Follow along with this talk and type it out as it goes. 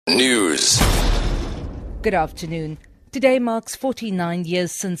News. Good afternoon. Today marks 49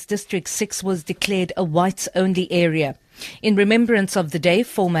 years since District 6 was declared a whites-only area. In remembrance of the day,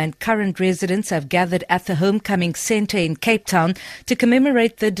 former and current residents have gathered at the Homecoming Centre in Cape Town to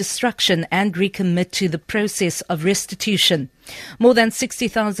commemorate the destruction and recommit to the process of restitution. More than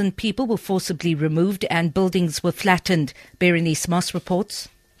 60,000 people were forcibly removed and buildings were flattened. Berenice Moss reports.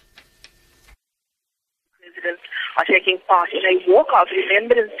 Residents are taking part in a walk of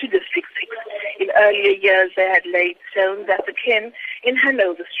remembrance to District 6. In earlier years, they had laid stones at the Ken in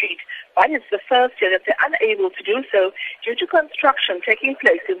Hanover Street, but it's the first year that they're unable to do so due to construction taking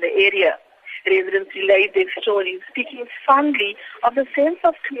place in the area. Residents relayed their stories, speaking fondly of the sense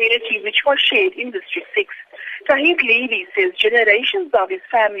of community which was shared in District 6. Tahid Levy says generations of his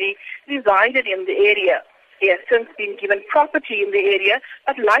family resided in the area. He has since been given property in the area,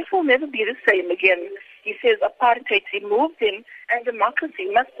 but life will never be the same again. He says apartheid removed them and democracy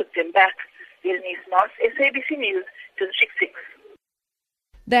must put them back. Berenice Moss, SABC News, District 6.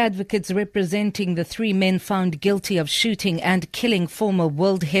 The advocates representing the three men found guilty of shooting and killing former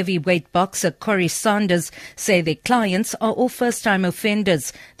world heavyweight boxer Corrie Sanders say their clients are all first-time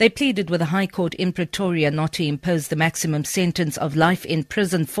offenders. They pleaded with the High Court in Pretoria not to impose the maximum sentence of life in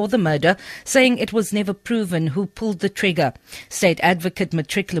prison for the murder, saying it was never proven who pulled the trigger. State Advocate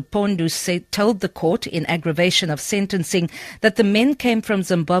Matrick Lepondu told the court in aggravation of sentencing that the men came from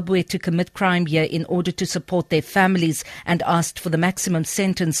Zimbabwe to commit crime here in order to support their families and asked for the maximum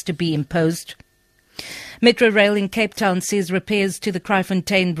sentence to be imposed. Metro Rail in Cape Town says repairs to the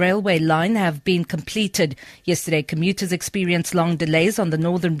Kraaifontein railway line have been completed. Yesterday, commuters experienced long delays on the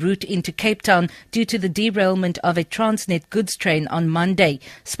northern route into Cape Town due to the derailment of a Transnet goods train on Monday.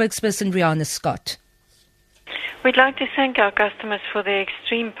 Spokesperson Rihanna Scott. We'd like to thank our customers for their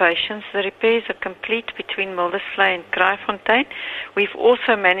extreme patience. The repairs are complete between Mildersvlei and Kraaifontein. We've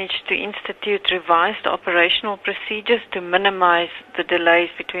also managed to institute revised operational procedures to minimize the delays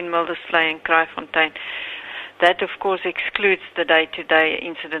between Mildersvlei and Kraaifontein. That, of course, excludes the day-to-day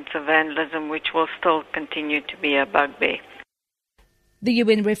incidents of vandalism, which will still continue to be a bugbear. The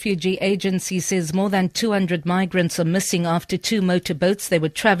UN Refugee Agency says more than 200 migrants are missing after two motorboats they were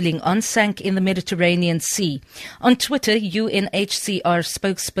travelling on sank in the Mediterranean Sea. On Twitter, UNHCR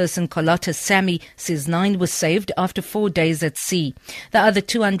spokesperson Carlotta Sammy says 9 were saved after 4 days at sea. The other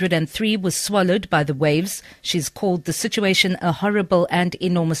 203 were swallowed by the waves. She's called the situation a horrible and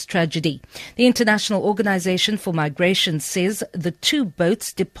enormous tragedy. The International Organization for Migration says the two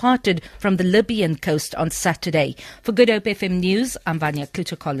boats departed from the Libyan coast on Saturday. For Good Hope FM News, I'm Vanya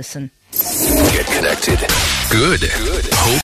Kluter-Collison. Get connected. Good Hope.